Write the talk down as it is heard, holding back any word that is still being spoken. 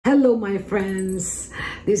Hello my friends,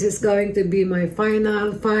 this is going to be my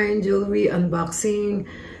final fine jewelry unboxing.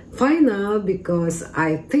 Final because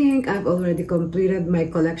I think I've already completed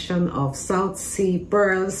my collection of South Sea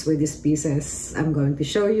pearls with these pieces I'm going to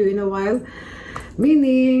show you in a while.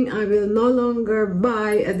 Meaning I will no longer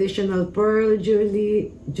buy additional pearl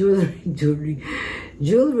jewelry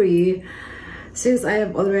since I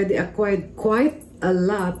have already acquired quite a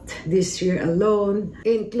lot this year alone,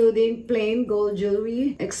 including plain gold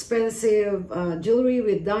jewelry, expensive jewelry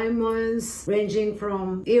with diamonds, ranging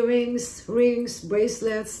from earrings, rings,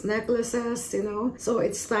 bracelets, necklaces, you know. So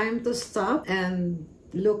it's time to stop and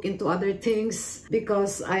look into other things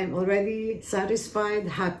because I'm already satisfied,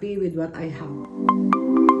 happy with what I have.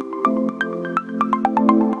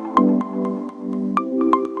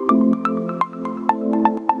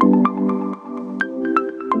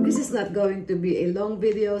 This is not going to be a long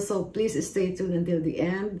video, so please stay tuned until the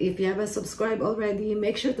end. If you haven't subscribed already,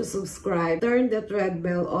 make sure to subscribe. Turn that red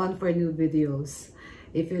bell on for new videos.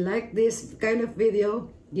 If you like this kind of video,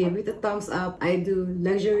 give it a thumbs up. I do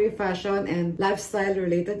luxury, fashion, and lifestyle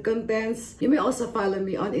related contents. You may also follow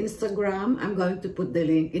me on Instagram. I'm going to put the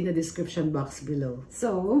link in the description box below.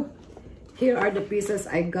 So here are the pieces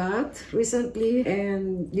I got recently,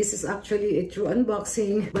 and this is actually a true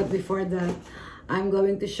unboxing. But before that, I'm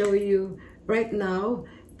going to show you right now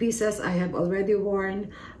pieces I have already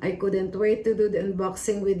worn. I couldn't wait to do the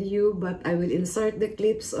unboxing with you, but I will insert the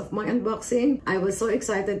clips of my unboxing. I was so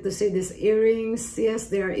excited to see these earrings. Yes,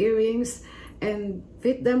 they are earrings, and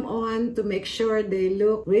fit them on to make sure they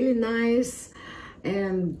look really nice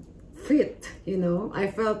and fit, you know.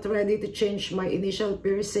 I felt ready to change my initial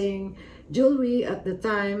piercing jewelry at the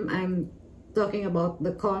time. I'm talking about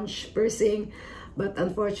the conch piercing, but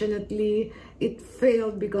unfortunately it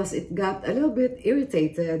failed because it got a little bit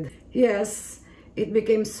irritated. Yes, it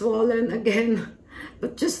became swollen again,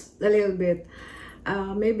 but just a little bit.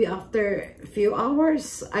 Maybe after a few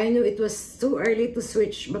hours, I knew it was too early to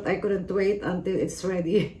switch, but I couldn't wait until it's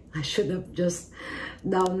ready. I should have just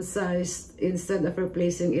downsized instead of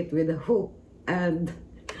replacing it with a hook, and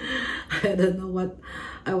I don't know what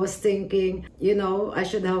I was thinking. You know, I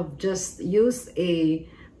should have just used a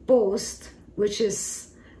post, which is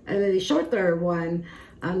a little shorter one,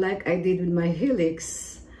 like I did with my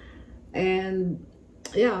helix. And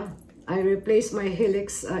yeah, I replaced my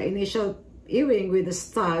helix initial earring with a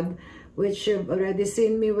stud, which you've already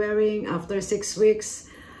seen me wearing after 6 weeks,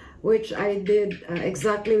 which I did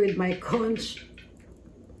exactly with my conch.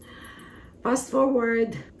 Fast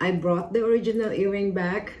forward, I brought the original earring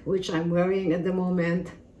back, which I'm wearing at the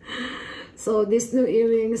moment. So these new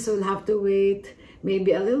earrings will have to wait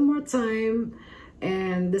maybe a little more time,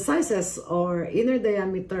 and the sizes or inner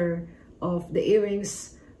diameter of the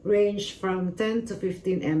earrings range from 10 to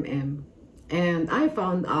 15 mm. And I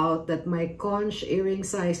found out that my conch earring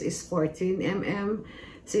size is 14 mm,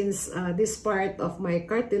 since this part of my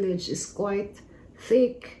cartilage is quite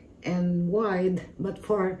thick and wide, but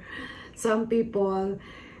for some people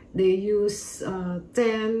they use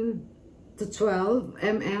 10 to 12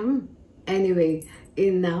 mm. Anyway,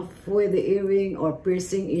 enough with the earring or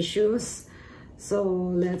piercing issues. So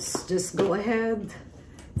let's just go ahead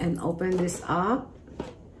and open this up.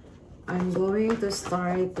 I'm going to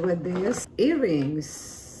start with these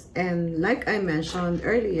earrings, and like I mentioned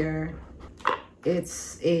earlier,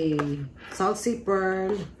 it's a South Sea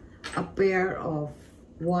pearl, a pair of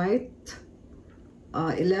white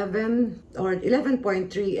 11 or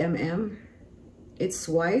 11.3 mm. It's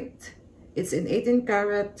white. It's in 18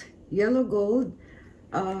 karat yellow gold.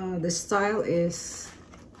 The style is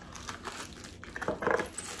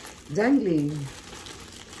dangling.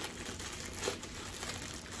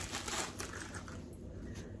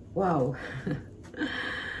 Wow.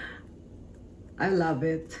 I love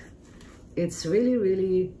it. It's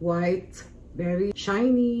really white, very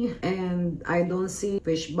shiny, and I don't see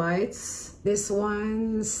fish bites. These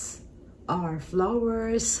ones are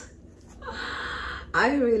flowers.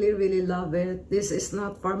 I really love it. This is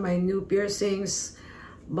not for my new piercings,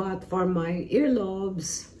 but for my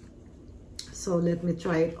earlobes. So let me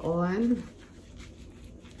try it on.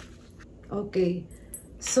 Okay,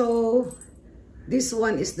 so this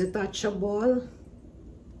one is detachable.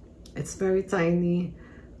 It's very tiny.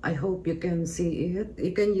 I hope you can see it.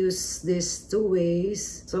 You can use this two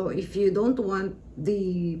ways. So if you don't want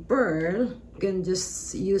the pearl, you can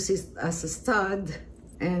just use it as a stud.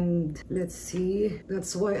 And let's see,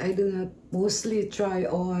 that's why I do not mostly try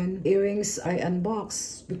on earrings I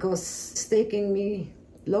unbox, because it's taking me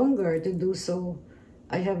longer to do so.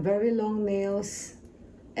 I have very long nails.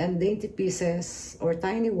 and dainty pieces or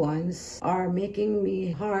tiny ones are making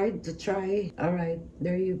me hard to try. All right,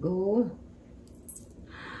 there you go.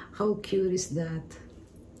 How cute is that?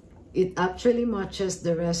 It actually matches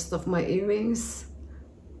the rest of my earrings.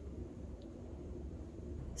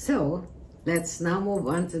 So let's now move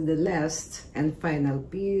on to the last and final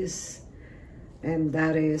piece, and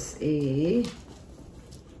that is a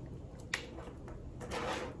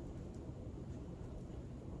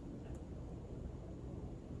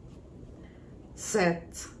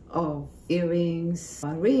set of earrings,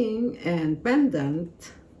 a ring and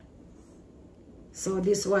pendant. So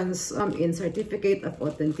these ones come in certificate of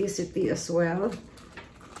authenticity as well.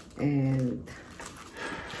 And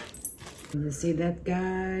you see that,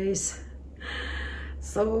 guys?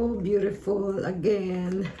 So beautiful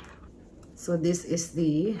again. So this is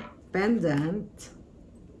the pendant.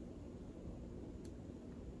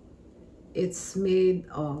 It's made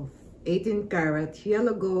of 18 karat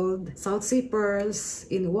yellow gold, South Sea pearls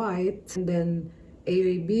in white, and then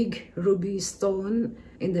a big ruby stone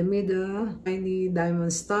in the middle, tiny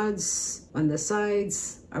diamond studs on the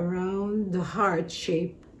sides around the heart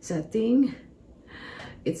shape setting.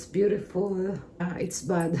 It's beautiful. It's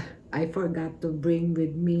bad I forgot to bring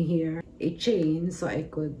with me here a chain so I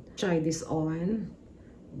could try this on,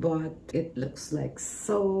 but it looks like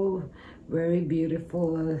so very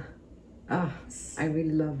beautiful. I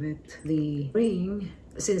really love it. The ring,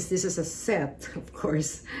 since this is a set, of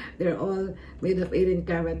course, they're all made of 18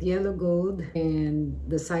 karat yellow gold, and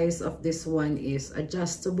the size of this one is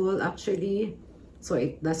adjustable actually. So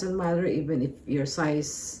it doesn't matter even if your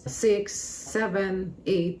size 6, 7,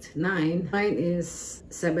 8, 9. Mine is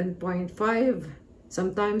 7.5,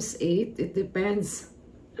 sometimes 8, it depends.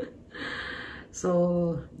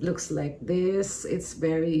 So looks like this. It's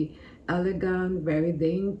very elegant, very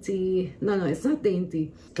dainty. No, it's not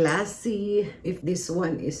dainty. Classy. If this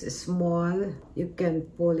one is small, you can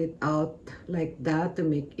pull it out like that to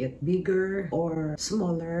make it bigger or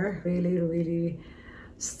smaller. Really, really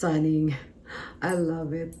stunning. I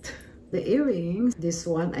love it. The earrings, this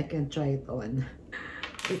one I can try it on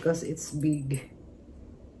because it's big.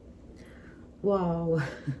 Wow.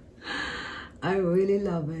 I really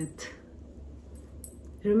love it.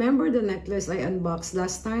 Remember the necklace I unboxed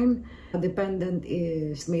last time? The pendant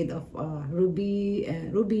is made of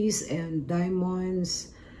rubies and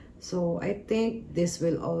diamonds. So I think this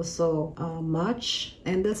will also match.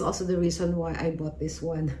 And that's also the reason why I bought this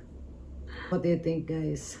one. What do you think,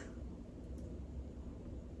 guys?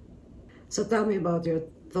 So tell me about your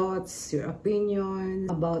thoughts, your opinion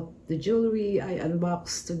about the jewelry I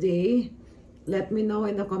unboxed today. Let me know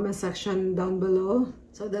in the comment section down below.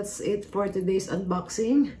 So that's it for today's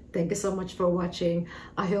unboxing. Thank you so much for watching.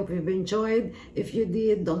 I hope you've enjoyed. If you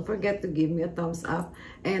did, don't forget to give me a thumbs up.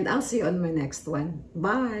 And I'll see you on my next one.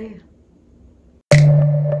 Bye!